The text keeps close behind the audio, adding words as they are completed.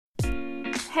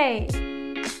Hey,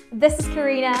 this is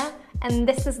Karina, and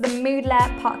this is the Mood Lab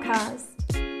podcast.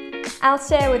 I'll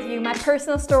share with you my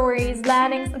personal stories,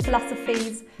 learnings, and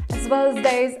philosophies, as well as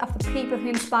those of the people who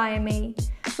inspire me.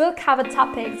 We'll cover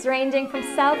topics ranging from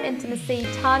self-intimacy,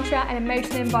 tantra, and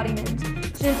emotional embodiment,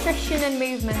 to nutrition and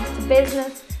movement, to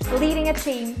business, leading a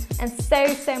team, and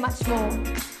so much more.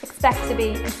 Expect to be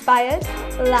inspired,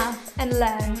 laugh, and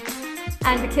learn.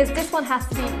 And because this one has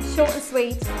to be short and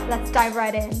sweet, let's dive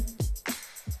right in.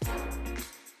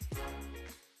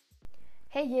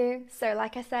 Hey you, so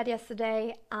like I said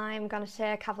yesterday, I'm going to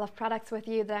share a couple of products with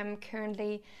you that I'm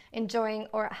currently enjoying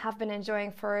or have been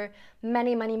enjoying for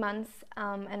many months,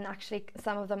 and actually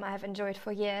some of them I've enjoyed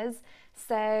for years.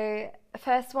 So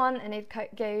first one, and it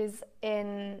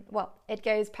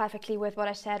goes perfectly with what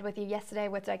I shared with you yesterday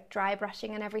with like dry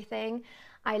brushing and everything.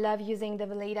 I love using the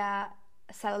Veleda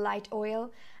cellulite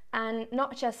oil, and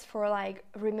not just for like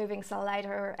removing cellulite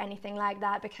or anything like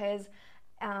that, because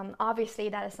obviously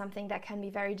that is something that can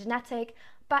be very genetic,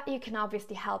 but you can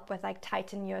obviously help with like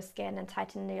tighten your skin and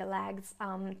tighten your legs,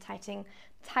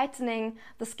 tightening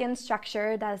the skin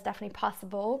structure. That is definitely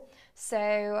possible.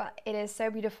 So it is so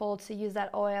beautiful to use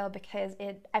that oil because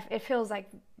it feels like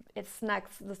it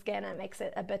snugs the skin and makes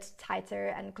it a bit tighter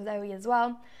and glowy as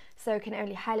well. So can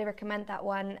only highly recommend that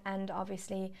one. And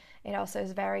obviously it also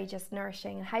is very just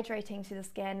nourishing and hydrating to the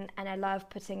skin, and I love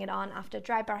putting it on after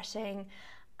dry brushing.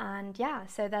 And yeah,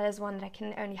 so that is one that I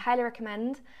can only highly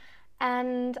recommend.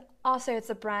 And also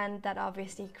it's a brand that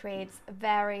obviously creates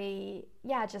very,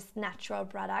 just natural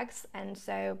products. And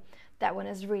so that one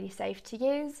is really safe to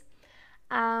use.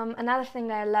 Another thing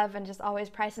that I love and just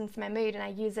always price into my mood, and I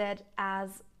use it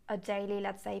as a daily,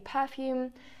 let's say,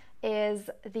 perfume, is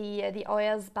the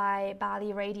oils by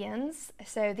Bali Radiance.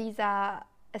 So these are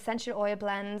essential oil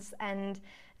blends, and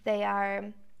they are,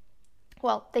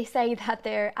 they say that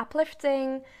they're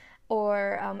uplifting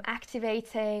or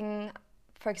activating.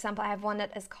 For example, I have one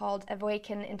that is called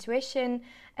Awaken Intuition,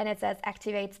 and it says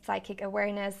activates psychic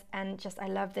awareness, and just I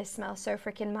love this smell so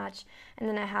freaking much. And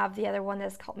then I have the other one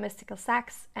that's called Mystical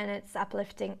Sex, and it's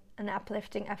uplifting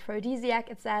aphrodisiac,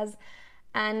 it says.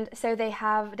 And so they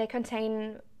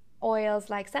contain oils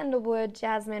like sandalwood,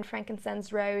 jasmine,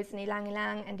 frankincense, rose, and ylang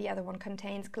ylang, and the other one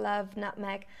contains clove,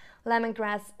 nutmeg,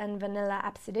 lemongrass, and vanilla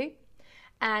absolute.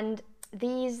 And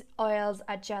these oils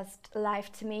are just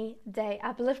life to me. They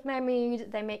uplift my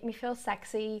mood, they make me feel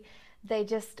sexy, they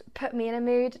just put me in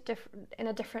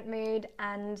a different mood,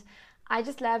 and I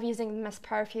just love using them as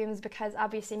perfumes because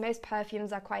obviously most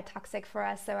perfumes are quite toxic for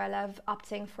us, so I love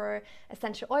opting for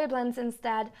essential oil blends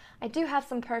instead. I do have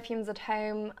some perfumes at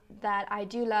home that I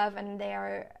do love, and they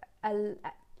are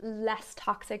less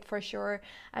toxic for sure.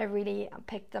 I really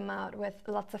picked them out with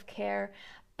lots of care.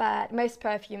 But most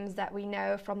perfumes that we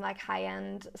know from like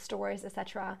high-end stores,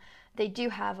 etc., they do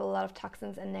have a lot of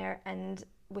toxins in there, and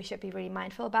we should be really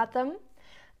mindful about them.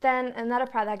 Then another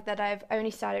product that I've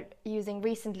only started using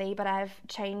recently, but I've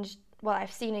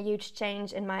seen a huge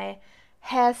change in my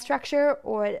hair structure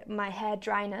or my hair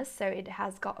dryness. So it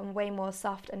has gotten way more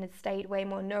soft and it stayed way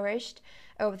more nourished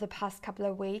over the past couple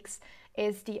of weeks,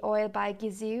 is the oil by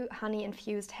Gisou honey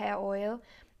infused hair oil.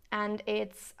 And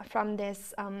it's from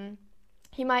this,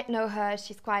 you might know her,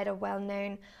 she's quite a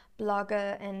well-known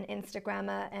blogger and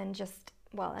Instagrammer and just,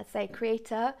 let's say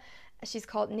creator. She's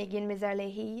called Negin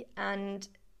Mizerlehi, and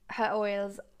her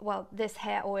oils, this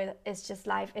hair oil is just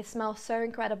life. It smells so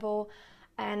incredible,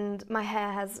 and my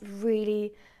hair has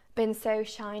really been so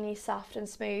shiny, soft, and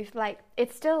smooth. Like,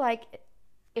 it's still like,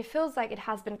 it feels like it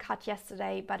has been cut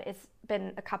yesterday, but it's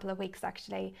been a couple of weeks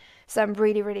actually. So I'm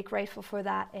really grateful for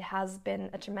that. It has been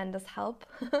a tremendous help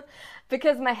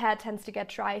because my hair tends to get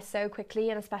dry so quickly,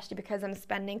 and especially because I'm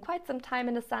spending quite some time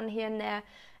in the sun here and there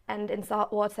and in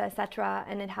salt water, etc.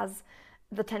 And it has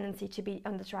the tendency to be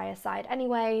on the drier side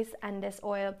anyways, and this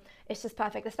oil is just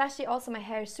perfect. Especially also my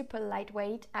hair is super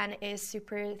lightweight and is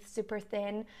super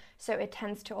thin, so it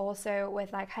tends to also,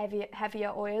 with like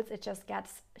heavier oils, it just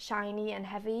gets shiny and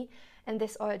heavy, and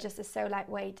this oil just is so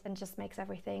lightweight and just makes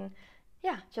everything,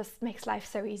 just makes life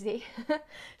so easy.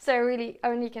 So I really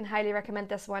only can highly recommend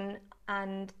this one,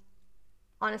 and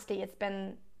honestly it's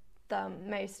been the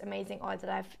most amazing oil that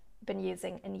I've been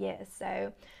using in years.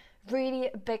 So really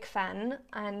a big fan,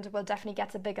 and will definitely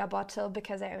get a bigger bottle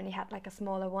because I only had like a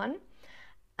smaller one.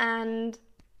 And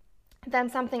then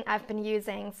something I've been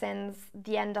using since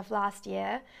the end of last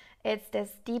year, it's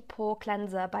this deep pore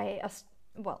cleanser by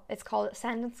it's called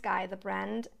Sand and Sky, the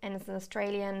brand, and it's an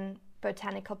Australian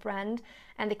botanical brand,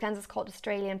 and the cleanser is called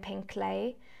Australian Pink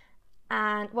Clay.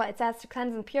 And it says to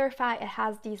cleanse and purify. It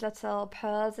has these little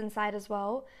pearls inside as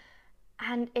well,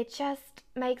 and it just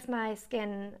makes my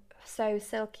skin so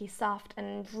silky soft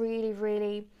and really,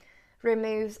 really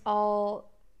removes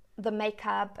all the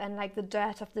makeup and like the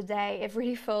dirt of the day. It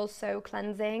really feels so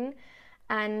cleansing,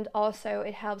 and also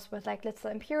it helps with like little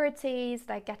impurities,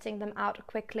 like getting them out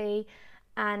quickly.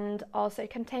 And also it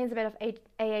contains a bit of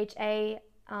AHA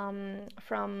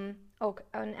from oak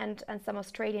and some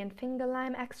Australian finger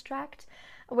lime extract,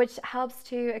 which helps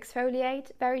to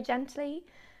exfoliate very gently.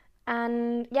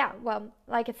 And yeah, well,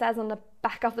 like it says on the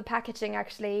back of the packaging,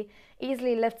 actually,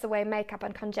 easily lifts away makeup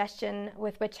and congestion,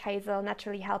 with witch hazel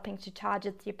naturally helping to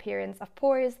target the appearance of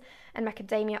pores, and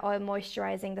macadamia oil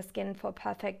moisturizing the skin for a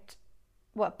perfect,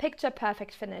 well, picture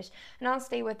perfect finish. And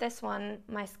honestly, with this one,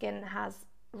 my skin has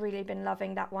really been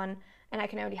loving that one, and I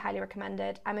can only highly recommend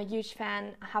it. I'm a huge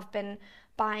fan. I have been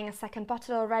buying a second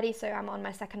bottle already, so I'm on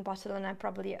my second bottle, and I'm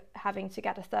probably having to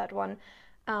get a third one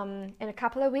in a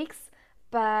couple of weeks.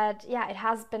 But yeah, it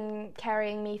has been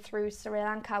carrying me through Sri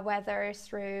Lanka weather,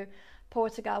 through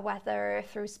Portugal weather,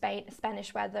 through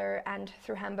Spanish weather, and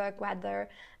through Hamburg weather.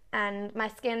 And my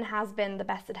skin has been the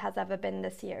best it has ever been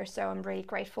this year, so I'm really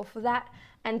grateful for that.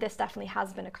 And this definitely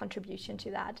has been a contribution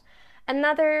to that.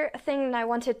 Another thing that I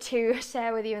wanted to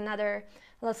share with you, another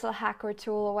little hack or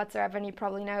tool or whatsoever, and you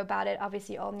probably know about it,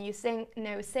 obviously all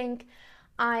know zinc.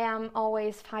 I am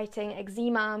always fighting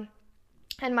eczema,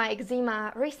 and my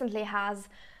eczema recently has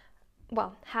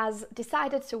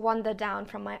decided to wander down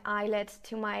from my eyelid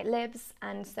to my lips,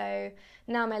 and so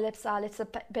now my lips are a little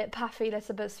bit puffy, a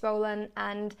little bit swollen,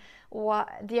 and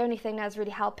the only thing that's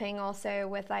really helping also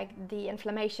with like the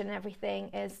inflammation and everything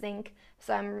is zinc.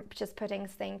 So I'm just putting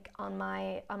zinc on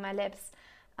my lips.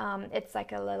 It's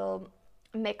like a little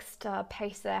mixed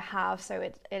paste that I have, so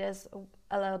it is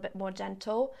a little bit more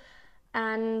gentle,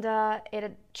 and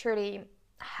it truly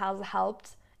has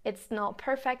helped. It's not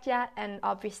perfect yet, and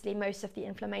obviously most of the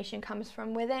inflammation comes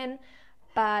from within,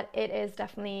 but it is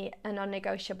definitely a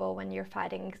non-negotiable when you're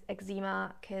fighting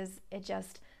eczema, because it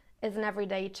just is an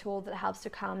everyday tool that helps to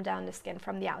calm down the skin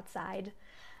from the outside.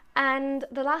 And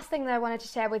the last thing that I wanted to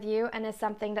share with you, and is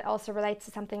something that also relates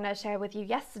to something that I shared with you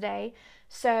yesterday.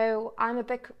 So I'm a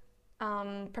big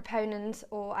proponent,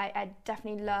 or I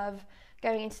definitely love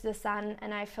going into the sun,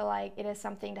 and I feel like it is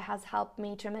something that has helped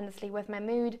me tremendously with my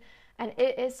mood. And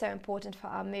it is so important for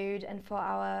our mood and for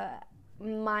our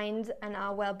mind and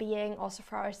our well-being, also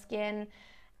for our skin.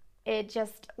 It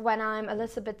just, when I'm a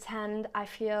little bit tanned, I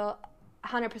feel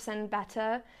 100%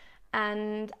 better,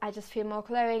 and I just feel more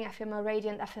glowing, I feel more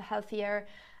radiant, I feel healthier.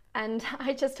 And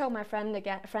I just told my friends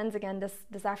again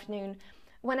this afternoon,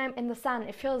 when I'm in the sun,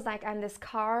 it feels like I'm this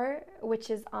car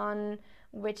which is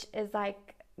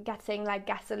like getting like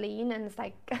gasoline, and it's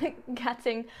like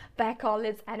getting back all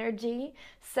its energy.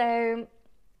 So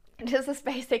this is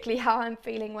basically how I'm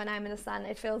feeling when I'm in the sun.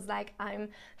 It feels like I'm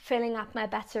filling up my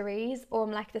batteries, or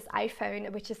I'm like this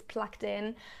iPhone which is plugged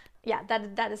in. Yeah,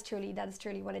 that is truly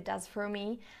what it does for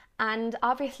me. And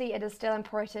obviously it is still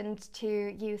important to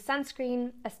use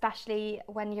sunscreen, especially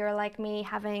when you're like me,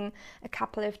 having a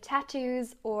couple of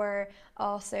tattoos, or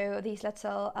also these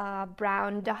little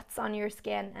brown dots on your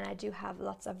skin. And I do have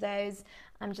lots of those.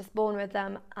 I'm just born with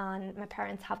them, and my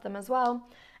parents have them as well.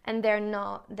 And they're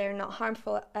not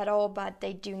harmful at all, but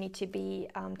they do need to be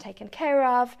taken care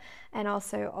of, and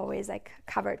also always like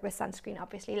covered with sunscreen,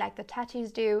 obviously, like the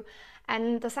tattoos do.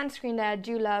 And the sunscreen that I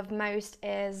do love most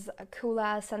is a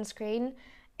Coola sunscreen.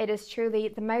 It is truly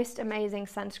the most amazing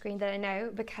sunscreen that I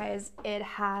know, because it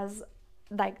has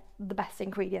like the best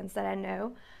ingredients that I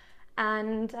know,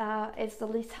 and it's the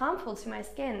least harmful to my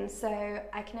skin. So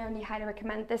I can only highly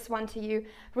recommend this one to you.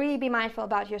 Really be mindful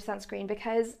about your sunscreen,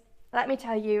 because let me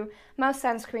tell you, most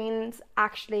sunscreens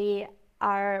actually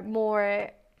are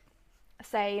more,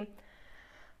 say,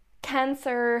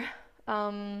 cancer,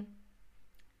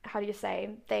 how do you say,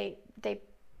 they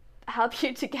help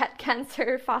you to get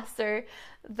cancer faster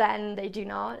than they do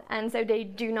not. And so they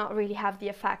do not really have the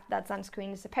effect that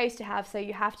sunscreen is supposed to have. So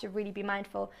you have to really be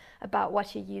mindful about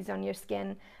what you use on your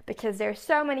skin, because there are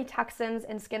so many toxins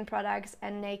in skin products,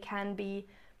 and they can be,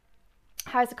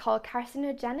 how is it called,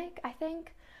 carcinogenic, I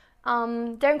think.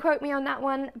 Don't quote me on that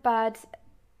one, but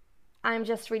I'm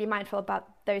just really mindful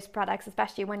about those products,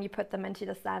 especially when you put them into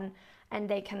the sun, and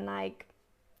they can like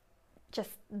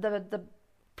just the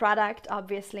product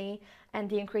obviously and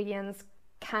the ingredients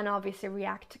can obviously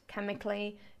react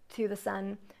chemically to the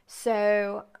sun.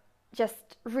 So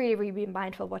just really be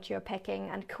mindful what you're picking,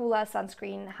 and Coola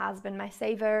sunscreen has been my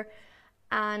saver.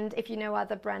 And if you know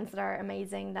other brands that are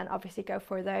amazing, then obviously go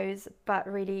for those, but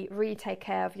really take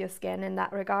care of your skin in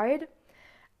that regard.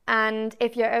 And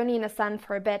if you're only in the sun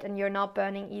for a bit and you're not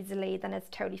burning easily, then it's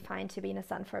totally fine to be in the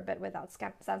sun for a bit without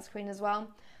sunscreen as well.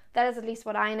 That is at least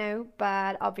what I know,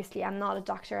 but obviously I'm not a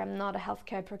doctor, I'm not a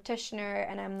healthcare practitioner,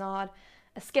 and I'm not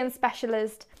a skin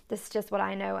specialist. This is just what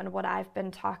I know and what I've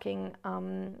been talking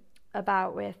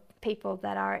about with people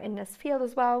that are in this field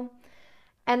as well.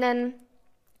 And then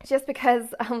just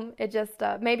because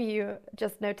maybe you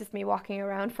just noticed me walking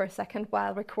around for a second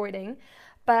while recording,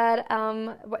 but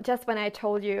just when I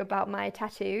told you about my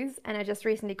tattoos, and I just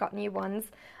recently got new ones,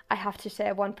 I have to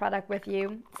share one product with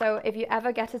you. So if you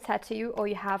ever get a tattoo or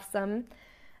you have some,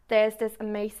 there's this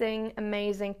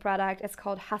amazing product. It's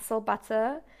called Hustle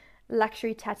Butter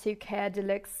Luxury Tattoo Care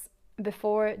Deluxe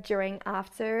Before, During,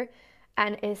 After,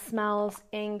 and it smells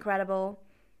incredible.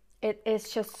 It is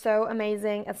just so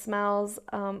amazing. It smells,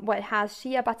 it has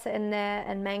shea butter in there,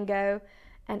 and mango,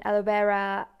 and aloe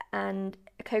vera, and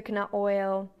coconut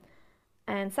oil,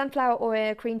 and sunflower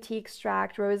oil, green tea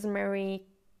extract, rosemary,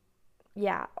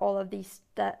 all of these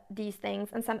things,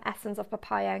 and some essence of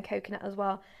papaya and coconut as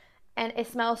well. And it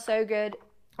smells so good.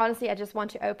 Honestly, I just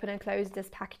want to open and close this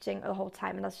packaging the whole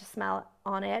time and let's just smell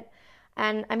on it.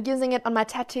 And I'm using it on my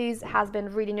tattoos. It has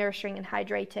been really nourishing and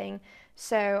hydrating.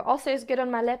 So also it's good on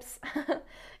my lips.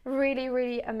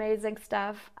 Really amazing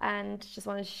stuff, and just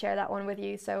wanted to share that one with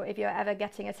you. So if you're ever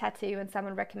getting a tattoo and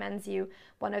someone recommends you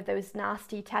one of those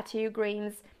nasty tattoo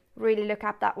greens, really look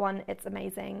up that one. It's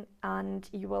amazing and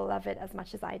you will love it as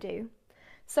much as I do.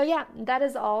 So yeah, that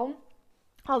is all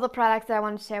the products that I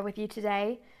want to share with you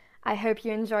today. I hope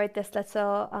you enjoyed this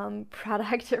little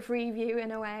product review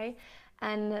in a way,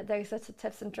 and those sorts of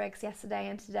tips and tricks yesterday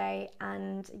and today.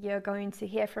 And you're going to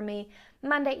hear from me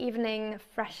Monday evening,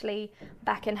 freshly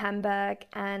back in Hamburg.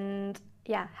 And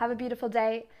yeah, have a beautiful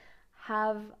day.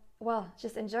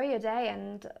 Just enjoy your day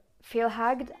and feel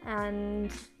hugged.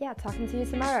 And yeah, talking to you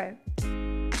tomorrow.